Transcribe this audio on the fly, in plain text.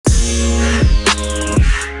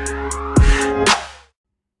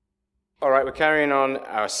we're carrying on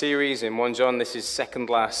our series in 1 John. This is second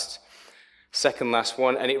last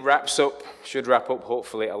one, and it should wrap up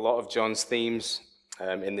hopefully a lot of John's themes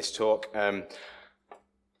in this talk. And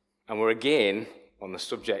we're again on the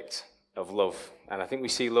subject of love, and I think we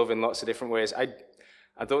see love in lots of different ways. I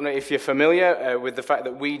don't know if you're familiar with the fact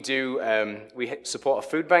that we support a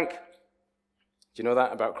food bank. Do you know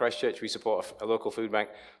that about Christchurch? We support a local food bank,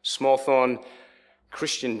 Smallthorne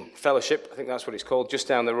Christian Fellowship, I think that's what it's called, just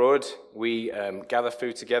down the road. We gather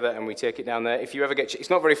food together and we take it down there. If you ever it's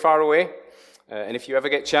not very far away, and if you ever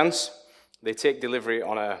get chance, they take delivery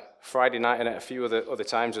on a Friday night and at a few other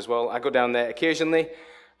times as well. I go down there occasionally,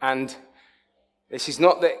 and this is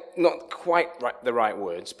not quite the right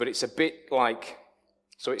words, but it's a bit like,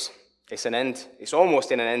 so it's an end. It's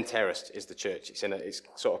almost in an end terrace is the church. It's in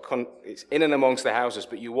and amongst the houses,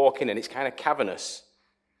 but you walk in and it's kind of cavernous.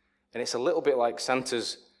 And it's a little bit like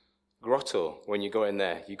Santa's grotto when you go in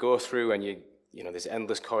there. You go through and there's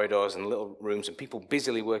endless corridors and little rooms and people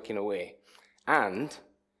busily working away. And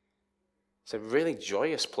it's a really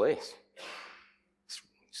joyous place. It's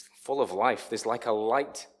full of life. There's like a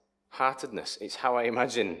light-heartedness. It's how I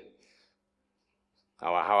imagine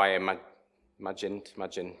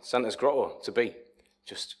Santa's grotto to be.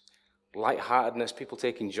 Just light-heartedness, people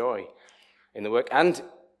taking joy in the work. And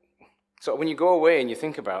so when you go away and you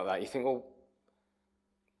think about that, you think, well,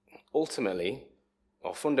 ultimately,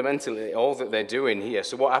 or fundamentally, all that they're doing here,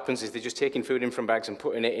 so what happens is they're just taking food in from bags and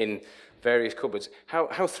putting it in various cupboards.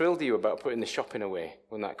 How thrilled are you about putting the shopping away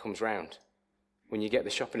when that comes round? When you get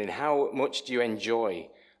the shopping in, how much do you enjoy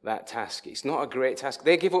that task? It's not a great task.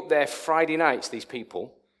 They give up their Friday nights, these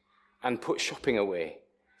people, and put shopping away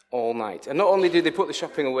all night. And not only do they put the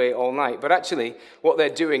shopping away all night, but actually what they're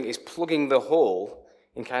doing is plugging the hole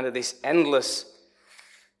in kind of this endless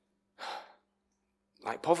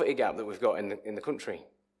poverty gap that we've got in the country.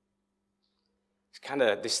 It's kind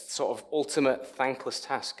of this sort of ultimate thankless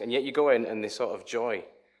task, and yet you go in and there's sort of joy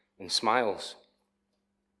and smiles.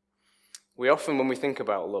 We often, when we think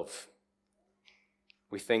about love,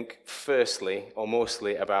 we think firstly or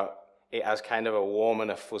mostly about it as kind of a warm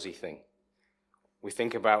and a fuzzy thing. We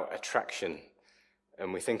think about attraction,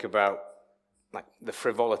 and we think about the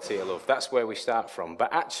frivolity of love. That's where we start from.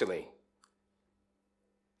 But actually,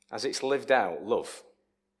 as it's lived out, love,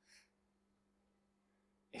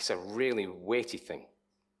 it's a really weighty thing.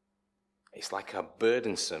 It's like a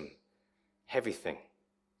burdensome, heavy thing.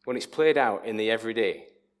 When it's played out in the everyday,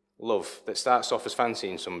 love that starts off as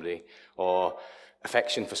fancying somebody, or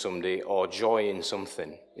affection for somebody, or joy in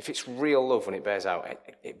something, if it's real love when it bears out,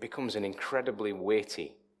 it becomes an incredibly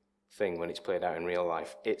weighty thing when it's played out in real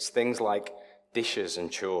life. It's things like dishes and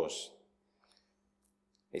chores.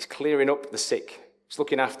 It's clearing up the sick. It's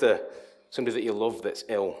looking after somebody that you love that's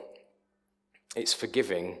ill. It's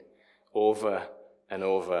forgiving over and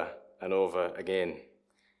over and over again.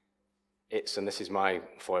 It's, and this is my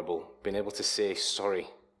foible, being able to say sorry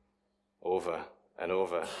over and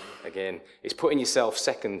over again. It's putting yourself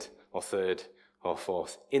second or third or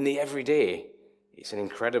fourth. In the everyday, it's an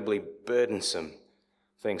incredibly burdensome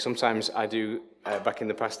thing. Sometimes I do, back in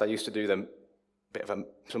the past, I used to do them bit of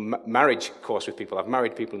some marriage course with people. I've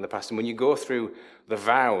married people in the past, and when you go through the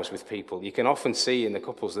vows with people, you can often see in the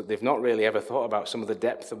couples that they've not really ever thought about some of the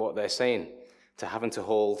depth of what they're saying, to having to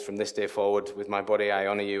hold from this day forward, with my body I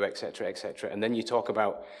honor you, etc., etc. And then you talk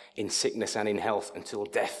about in sickness and in health until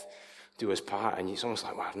death do us part, and it's almost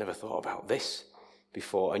like, wow, I've never thought about this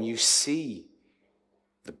before. And you see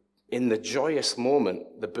in the joyous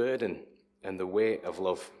moment the burden and the weight of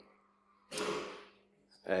love.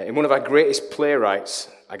 In one of our greatest playwrights,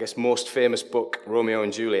 I guess most famous book, Romeo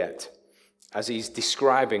and Juliet, as he's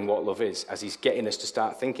describing what love is, as he's getting us to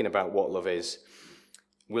start thinking about what love is,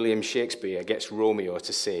 William Shakespeare gets Romeo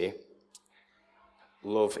to say,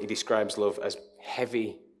 he describes love as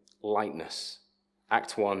heavy lightness.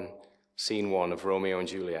 Act 1, scene 1 of Romeo and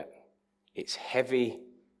Juliet. It's heavy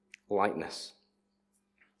lightness.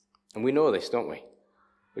 And we know this, don't we?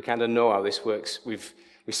 We kind of know how this works.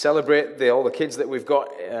 We celebrate all the kids that we've got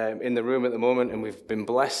in the room at the moment, and we've been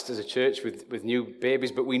blessed as a church with new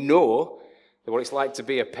babies, but we know that what it's like to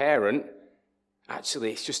be a parent,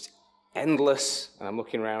 actually, it's just endless. And I'm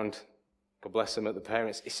looking around, God bless them, at the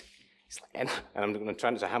parents. It's like, and I'm going to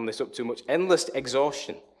try not to ham this up too much, endless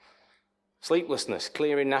exhaustion, sleeplessness,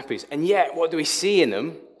 clearing nappies. And yet, what do we see in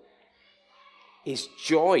them is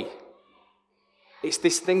joy. It's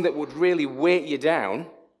this thing that would really weight you down.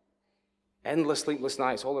 Endless sleepless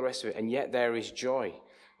nights, all the rest of it, and yet there is joy.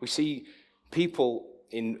 We see people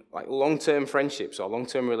in long-term friendships or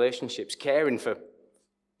long-term relationships caring for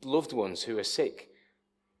loved ones who are sick,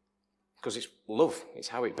 because it's love. It's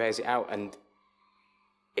how it bears it out. And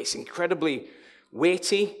it's incredibly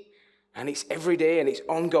weighty, and it's every day, and it's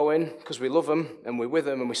ongoing because we love them, and we're with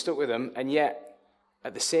them, and we're stuck with them. And yet,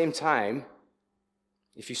 at the same time,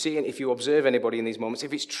 if you observe anybody in these moments,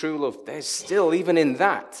 if it's true love, there's still, even in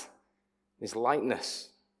that, there's lightness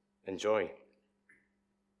and joy.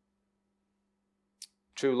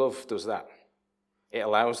 True love does that. It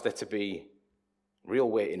allows there to be real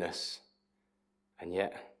weightiness, and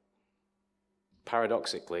yet,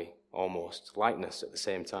 paradoxically, almost, lightness at the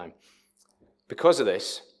same time. Because of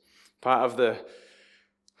this,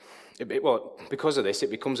 it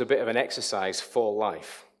becomes a bit of an exercise for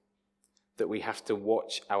life that we have to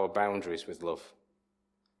watch our boundaries with love.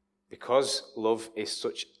 Because love is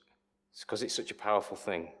because it's such a powerful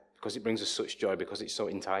thing, because it brings us such joy, because it's so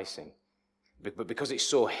enticing, but because it's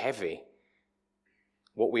so heavy,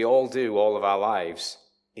 what we all do all of our lives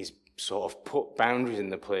is sort of put boundaries in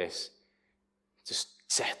the place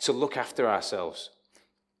to look after ourselves.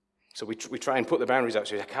 So we try and put the boundaries out.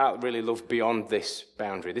 So I can't really love beyond this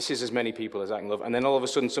boundary. This is as many people as I can love. And then all of a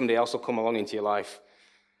sudden somebody else will come along into your life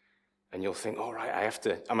and you'll think, all right,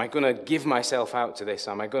 am I going to give myself out to this?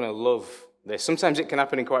 Am I going to love this? Sometimes it can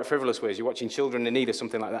happen in quite frivolous ways. You're watching children in need or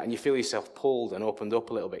something like that and you feel yourself pulled and opened up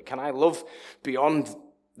a little bit. Can I love beyond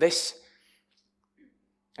this?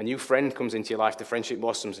 A new friend comes into your life, the friendship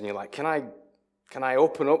blossoms, and you're like, can I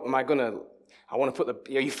open up? I want to put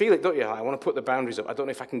you feel it, don't you? I want to put the boundaries up. I don't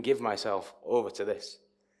know if I can give myself over to this.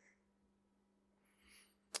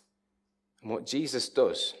 And what Jesus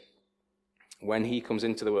does when he comes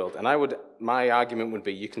into the world, and my argument would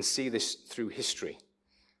be, you can see this through history.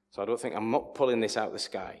 So I'm not pulling this out of the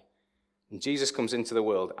sky. When Jesus comes into the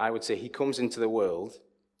world, I would say he comes into the world,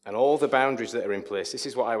 and all the boundaries that are in place, this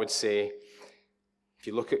is what I would say. If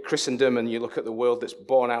you look at Christendom and you look at the world that's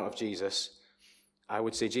born out of Jesus, I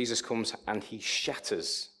would say Jesus comes and he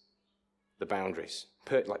shatters the boundaries,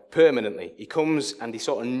 permanently. He comes and he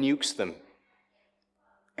sort of nukes them,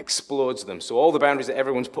 explodes them. So all the boundaries that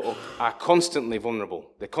everyone's put up are constantly vulnerable.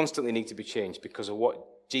 They constantly need to be changed because of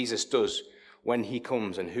what Jesus does when he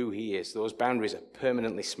comes and who he is. Those boundaries are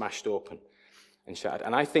permanently smashed open and shattered.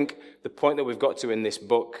 And I think the point that we've got to in this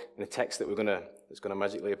book, in the text that's going to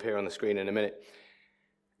magically appear on the screen in a minute,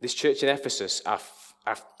 this church in Ephesus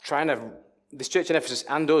this church in Ephesus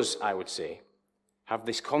and us, I would say, have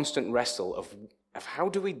this constant wrestle of how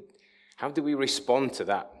do we respond to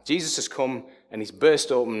that? Jesus has come and he's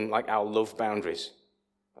burst open like our love boundaries.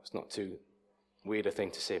 That's not too weird a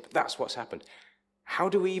thing to say, but that's what's happened. How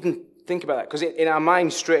do we even think about that? Because in our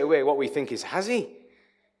minds straight away, what we think is, has he?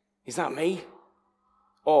 Is that me?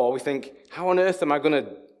 Or we think, how on earth am I going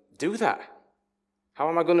to do that? How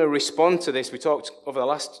am I going to respond to this? We talked over the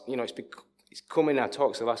last, it's come in our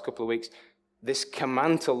talks the last couple of weeks, this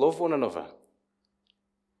command to love one another.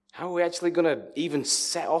 How are we actually going to even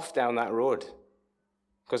set off down that road?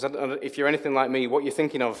 Because if you're anything like me, what you're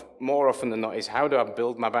thinking of more often than not is, how do I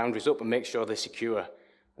build my boundaries up and make sure they're secure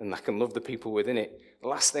and I can love the people within it? The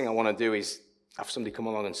last thing I want to do is have somebody come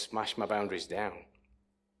along and smash my boundaries down.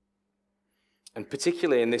 And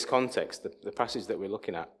particularly in this context, the passage that we're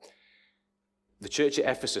looking at, the church at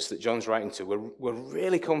Ephesus that John's writing to, were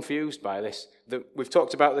really confused by this. We've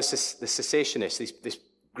talked about the cessationists, this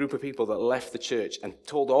group of people that left the church and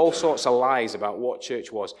told all sorts of lies about what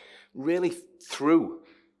church was, really threw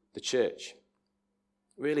the church,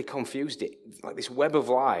 really confused it. Like this web of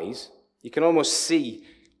lies, you can almost see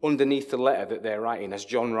underneath the letter that they're writing, as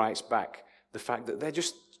John writes back, the fact that they're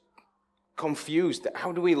just confused.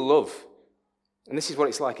 How do we love? And this is what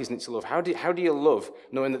it's like, isn't it, to love? How do you love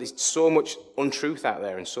knowing that there's so much untruth out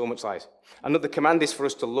there and so much lies? And that the command is for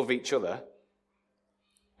us to love each other.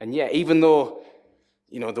 And yet, even though,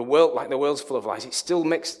 the world's full of lies, it still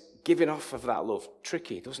makes giving off of that love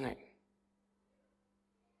tricky, doesn't it?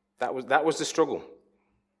 That was the struggle.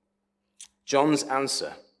 John's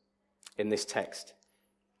answer in this text,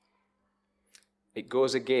 it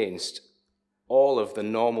goes against all of the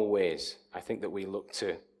normal ways, I think, that we look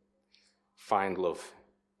to find love,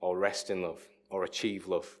 or rest in love, or achieve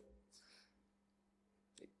love.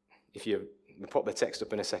 We'll pop the text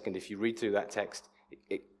up in a second. If you read through that text,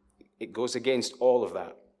 it goes against all of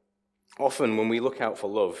that. Often when we look out for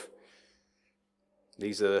love,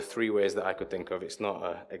 these are the three ways that I could think of. It's not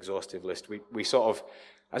an exhaustive list. We sort of,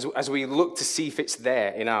 as we look to see if it's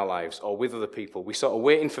there in our lives or with other people, we sort of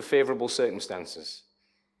waiting for favorable circumstances.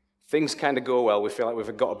 Things kind of go well. We feel like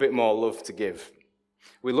we've got a bit more love to give.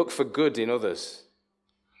 We look for good in others.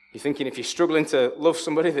 You're thinking if you're struggling to love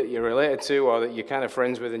somebody that you're related to or that you're kind of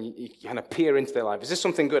friends with and you kind of peer into their life, is there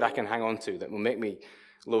something good I can hang on to that will make me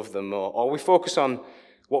love them more? Or we focus on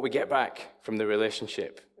what we get back from the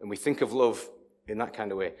relationship, and we think of love in that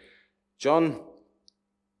kind of way. John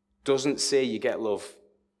doesn't say you get love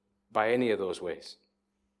by any of those ways.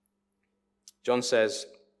 John says,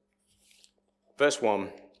 verse 1,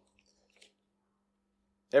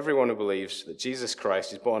 everyone who believes that Jesus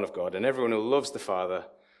Christ is born of God and everyone who loves the Father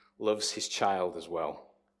loves his child as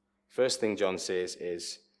well. First thing John says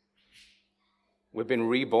is, we've been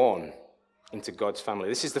reborn into God's family.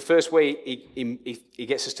 This is the first way he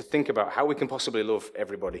gets us to think about how we can possibly love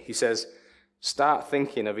everybody. He says, start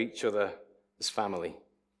thinking of each other as family.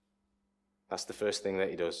 That's the first thing that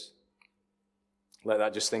he does. Let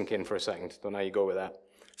that just sink in for a second. Don't know how you go with that.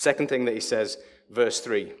 Second thing that he says, verse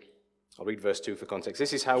 3. I'll read verse 2 for context.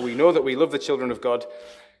 This is how we know that we love the children of God,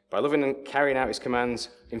 by loving and carrying out his commands.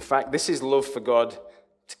 In fact, this is love for God,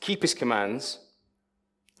 to keep his commands,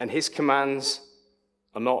 and his commands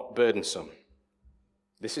are not burdensome.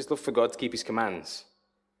 This is love for God, to keep his commands,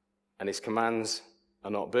 and his commands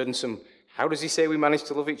are not burdensome. How does he say we manage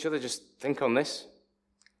to love each other? Just think on this.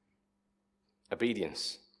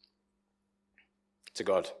 Obedience to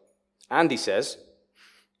God. And he says,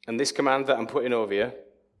 and this command that I'm putting over you,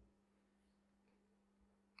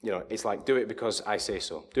 it's like, do it because I say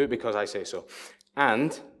so. Do it because I say so.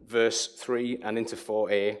 And, verse 3 and into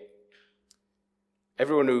 4a,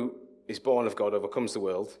 everyone who is born of God overcomes the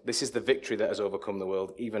world. This is the victory that has overcome the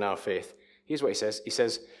world, even our faith. Here's what he says. He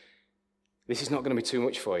says, this is not going to be too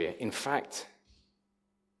much for you. In fact,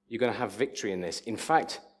 you're going to have victory in this. In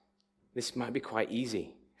fact, this might be quite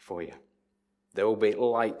easy for you. There will be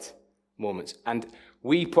light moments. And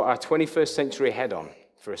we put our 21st century head on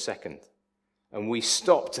for a second, and we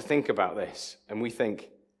stop to think about this, and we think,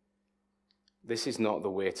 this is not the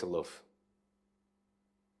way to love.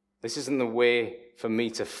 This isn't the way for me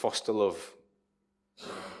to foster love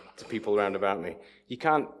to people around about me. You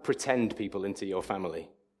can't pretend people into your family.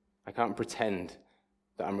 I can't pretend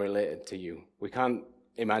that I'm related to you. We can't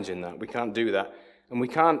imagine that. We can't do that. And we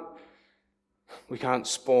can't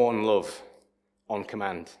spawn love on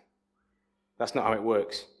command. That's not how it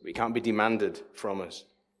works. It can't be demanded from us.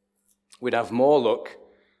 We'd have more luck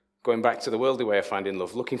going back to the worldly way of finding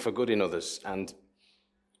love, looking for good in others and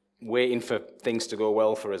waiting for things to go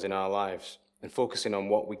well for us in our lives and focusing on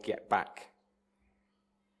what we get back.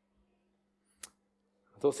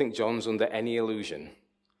 I don't think John's under any illusion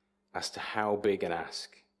as to how big an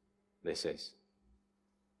ask this is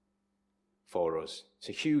for us. It's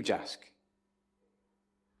a huge ask.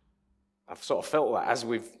 I've sort of felt that as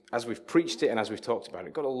we've preached it and as we've talked about it.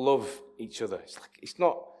 We've got to love each other. It's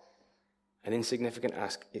not an insignificant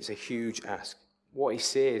ask. It's a huge ask. What he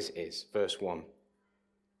says is, verse 1,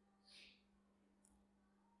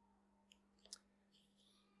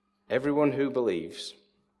 everyone who believes.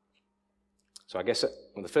 So I guess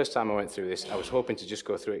the first time I went through this, I was hoping to just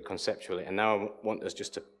go through it conceptually, and now I want us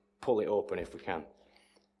just to pull it open if we can.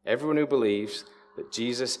 Everyone who believes that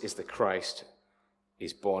Jesus is the Christ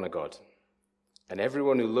is born of God. And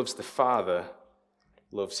everyone who loves the Father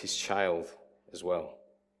loves his child as well.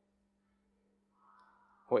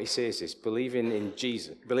 What he says is believing in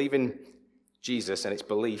Jesus and its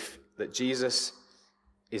belief that Jesus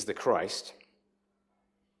is the Christ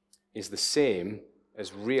is the same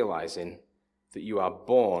as realizing that you are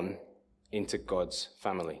born into God's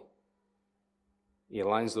family. He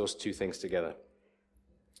aligns those two things together.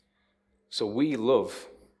 So we love,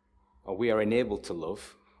 or we are enabled to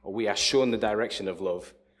love, or we are shown the direction of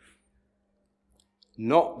love,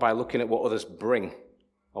 not by looking at what others bring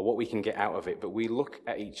or what we can get out of it, but we look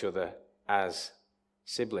at each other as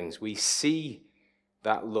siblings. We see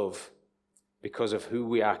that love because of who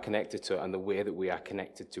we are connected to and the way that we are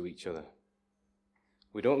connected to each other.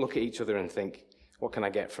 We don't look at each other and think, what can I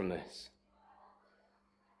get from this?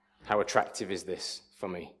 How attractive is this for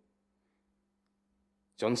me?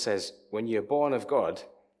 John says, when you're born of God,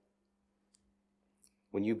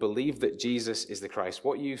 when you believe that Jesus is the Christ,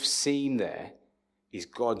 what you've seen there is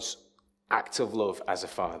God's act of love as a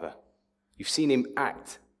father. You've seen him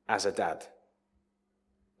act as a dad.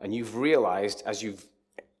 And you've realized as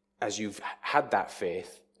you've had that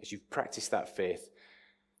faith, as you've practiced that faith,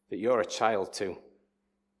 that you're a child too.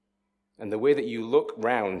 And the way that you look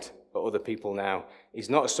round at other people now is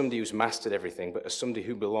not as somebody who's mastered everything, but as somebody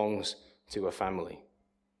who belongs to a family.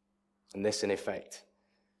 And this, in effect,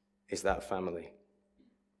 is that family.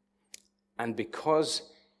 And because,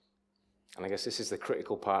 and I guess this is the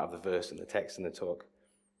critical part of the verse and the text and the talk,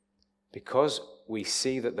 because we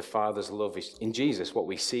see that the Father's love is, in Jesus, what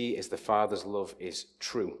we see is the Father's love is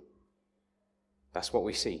true. That's what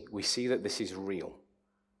we see. We see that this is real.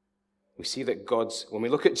 We see that when we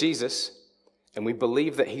look at Jesus and we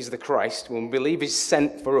believe that he's the Christ, when we believe he's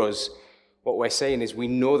sent for us, what we're saying is we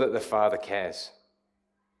know that the Father cares.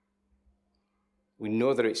 We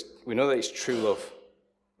know that it's true love.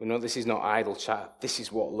 We know this is not idle chat. This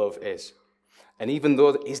is what love is. And even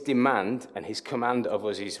though his demand and his command of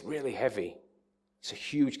us is really heavy, it's a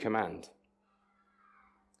huge command.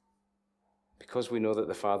 Because we know that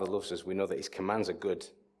the Father loves us, we know that his commands are good.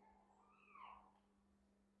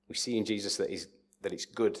 We see in Jesus that it's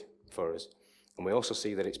good for us. And we also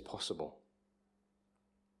see that it's possible.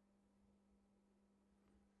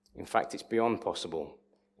 In fact, it's beyond possible.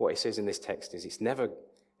 What it says in this text is it's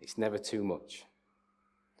never too much.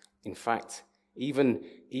 In fact, even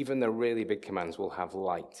the really big commands will have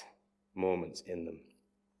light moments in them.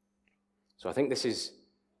 So I think this is,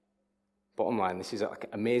 bottom line, this is like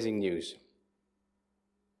amazing news.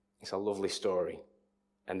 It's a lovely story.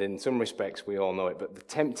 And in some respects, we all know it. But the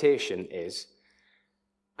temptation is,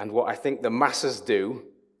 and what I think the masses do,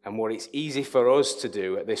 and what it's easy for us to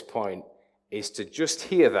do at this point, is to just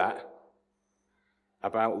hear that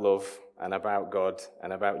about love and about God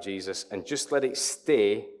and about Jesus and just let it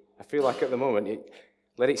stay. I feel like at the moment,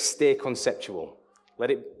 let it stay conceptual.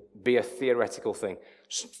 Let it be a theoretical thing.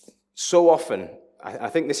 So often, I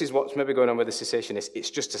think this is what's maybe going on with the cessationists. It's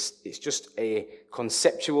just a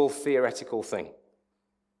conceptual, theoretical thing.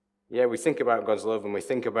 Yeah, we think about God's love and we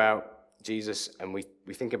think about Jesus and we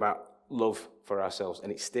think about love for ourselves,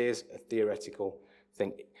 and it stays a theoretical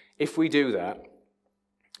thing. If we do that,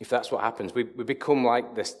 if that's what happens, we become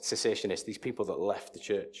like the cessationists, these people that left the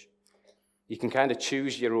church. You can kind of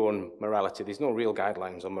choose your own morality. There's no real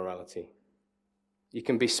guidelines on morality. You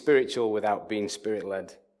can be spiritual without being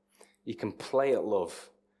spirit-led. You can play at love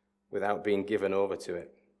without being given over to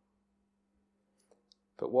it.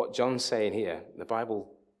 But what John's saying here, the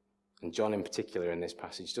Bible, and John in particular in this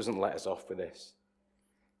passage, doesn't let us off with this.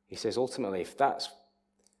 He says, ultimately, if that's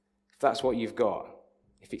what you've got,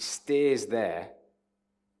 if it stays there,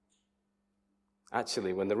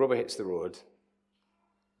 actually, when the rubber hits the road,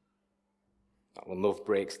 when love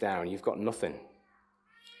breaks down, you've got nothing.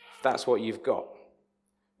 If that's what you've got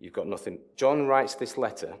nothing. John writes this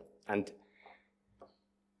letter, and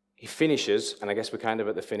he finishes, and I guess we're kind of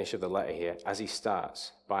at the finish of the letter here, as he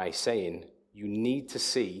starts by saying, you need to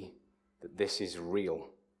see that this is real.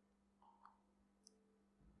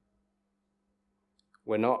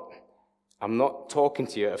 I'm not talking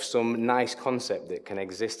to you of some nice concept that can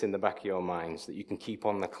exist in the back of your minds, that you can keep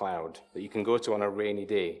on the cloud, that you can go to on a rainy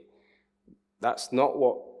day. That's not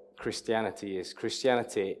what Christianity is.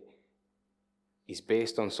 Christianity is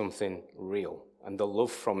based on something real, and the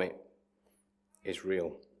love from it is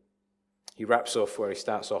real. He wraps up where he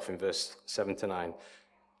starts off in verse 7 to 9.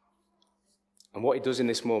 And what he does in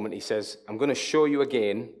this moment, he says, I'm going to show you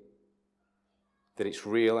again that it's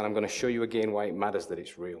real, and I'm going to show you again why it matters that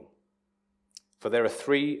it's real. For there are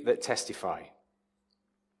three that testify: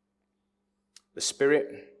 the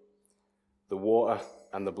Spirit, the water,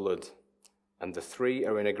 and the blood. And the three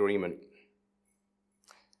are in agreement.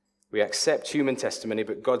 We accept human testimony,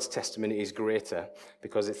 but God's testimony is greater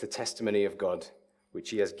because it's the testimony of God,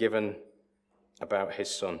 which he has given about his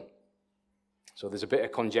Son. So there's a bit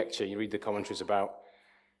of conjecture. You read the commentaries about,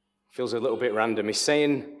 feels a little bit random. He's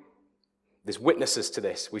saying there's witnesses to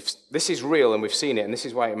this. This is real and we've seen it, and this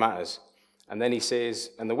is why it matters. And then he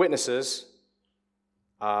says, and the witnesses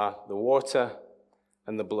are the water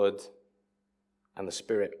and the blood and the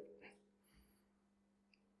Spirit.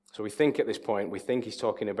 So we think at this point, he's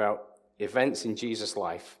talking about events in Jesus'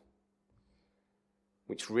 life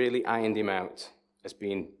which really ironed him out as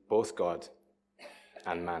being both God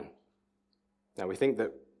and man. Now we think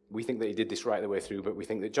that he did this right the way through, but we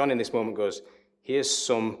think that John in this moment goes, here's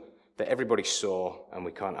some that everybody saw and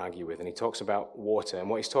we can't argue with. And he talks about water, and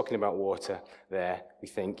what he's talking about water there, we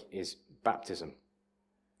think, is baptism.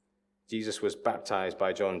 Jesus was baptized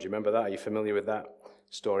by John. Do you remember that? Are you familiar with that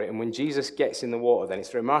story? And when Jesus gets in the water, then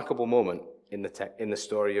it's a remarkable moment in the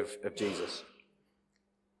story of Jesus.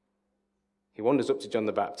 He wanders up to John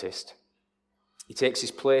the Baptist. He takes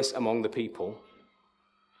his place among the people,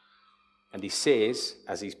 and he says,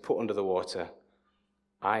 as he's put under the water,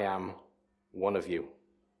 I am one of you.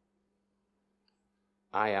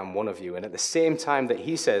 I am one of you. And at the same time that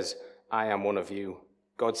he says, I am one of you,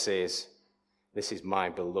 God says, this is my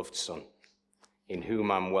beloved Son, in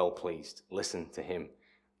whom I'm well pleased. Listen to him.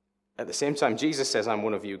 At the same time Jesus says, I'm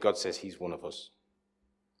one of you, God says he's one of us.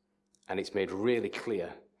 And it's made really clear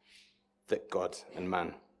that God and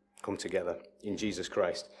man come together in Jesus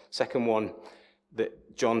Christ. Second one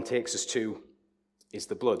that John takes us to is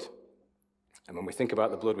the blood. And when we think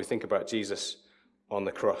about the blood, we think about Jesus on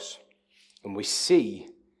the cross. And we see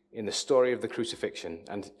in the story of the crucifixion.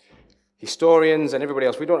 And historians and everybody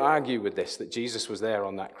else, we don't argue with this, that Jesus was there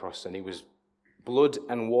on that cross and he was blood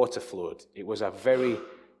and water flowed. It was a very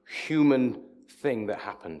human thing that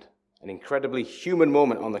happened. An incredibly human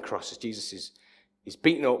moment on the cross as Jesus is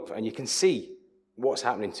beaten up and you can see what's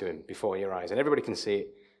happening to him before your eyes. And everybody can see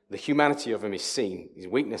it. The humanity of him is seen. His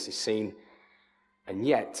weakness is seen. And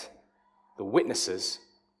yet, the witnesses,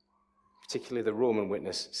 particularly the Roman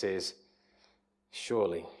witness, says,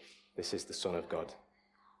 surely this is the Son of God.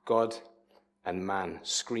 God and man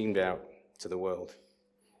screamed out to the world.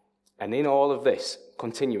 And in all of this,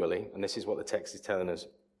 continually, and this is what the text is telling us,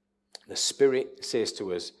 the Spirit says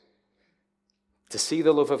to us, to see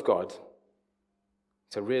the love of God,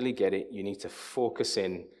 to really get it, you need to focus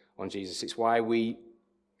in on Jesus. It's why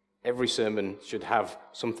every sermon should have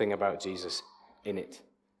something about Jesus in it.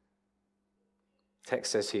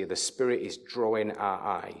 Text says here, the Spirit is drawing our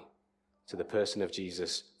eye to the person of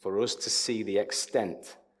Jesus for us to see the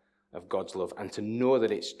extent of God's love and to know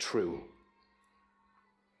that it's true.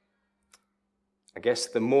 I guess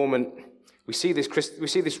the moment we see this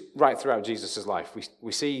right throughout Jesus' life.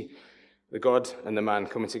 We see the God and the man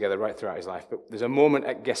coming together right throughout his life. But there's a moment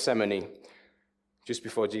at Gethsemane, just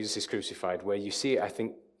before Jesus is crucified, where you see it, I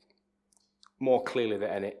think, more clearly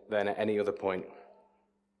than at any other point.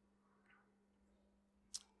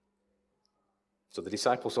 So the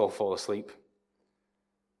disciples all fall asleep,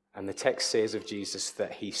 and the text says of Jesus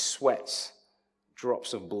that he sweats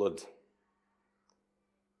drops of blood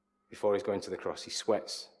before he's going to the cross. He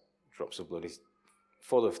sweats drops of blood. He's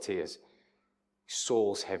full of tears. His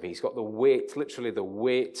soul's heavy. He's got the weight, literally the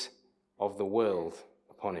weight of the world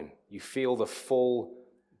upon him. You feel the full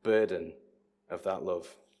burden of that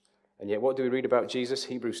love. And yet, what do we read about Jesus?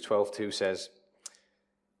 Hebrews 12:2 says,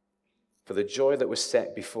 for the joy that was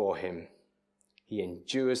set before him, he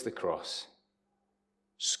endures the cross,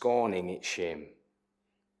 scorning its shame.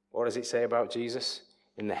 What does it say about Jesus?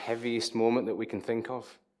 In the heaviest moment that we can think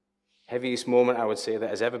of, heaviest moment, I would say, that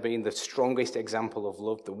has ever been, the strongest example of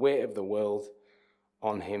love, the weight of the world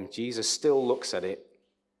on him, Jesus still looks at it,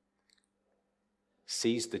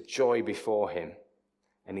 sees the joy before him,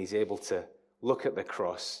 and he's able to look at the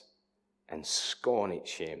cross and scorn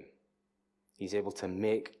its shame. He's able to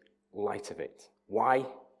make light of it. Why?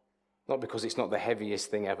 Not because it's not the heaviest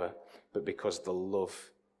thing ever, but because the love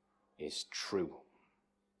is true.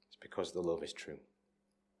 It's because the love is true.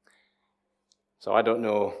 So I don't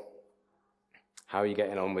know how you're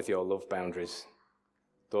getting on with your love boundaries.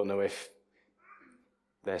 Don't know if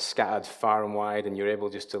they're scattered far and wide and you're able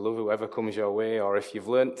just to love whoever comes your way, or if you've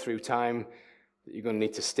learnt through time that you're going to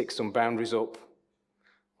need to stick some boundaries up,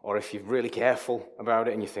 or if you're really careful about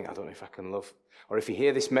it and you think, I don't know if I can love, or if you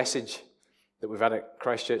hear this message that we've had at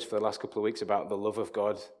Christchurch for the last couple of weeks about the love of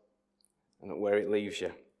God and where it leaves you.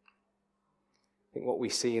 I think what we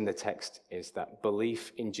see in the text is that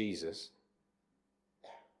belief in Jesus,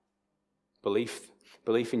 belief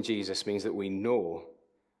in Jesus means that we know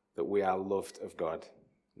that we are loved of God.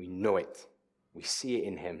 We know it. We see it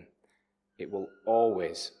in him. It will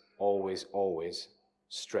always, always, always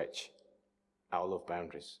stretch our love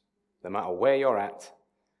boundaries. No matter where you're at,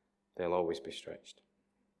 they'll always be stretched.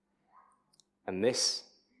 And this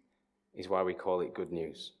is why we call it good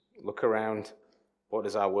news. Look around. What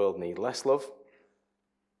does our world need? Less love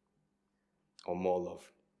or more love?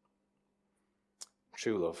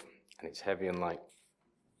 True love, and it's heavy and light.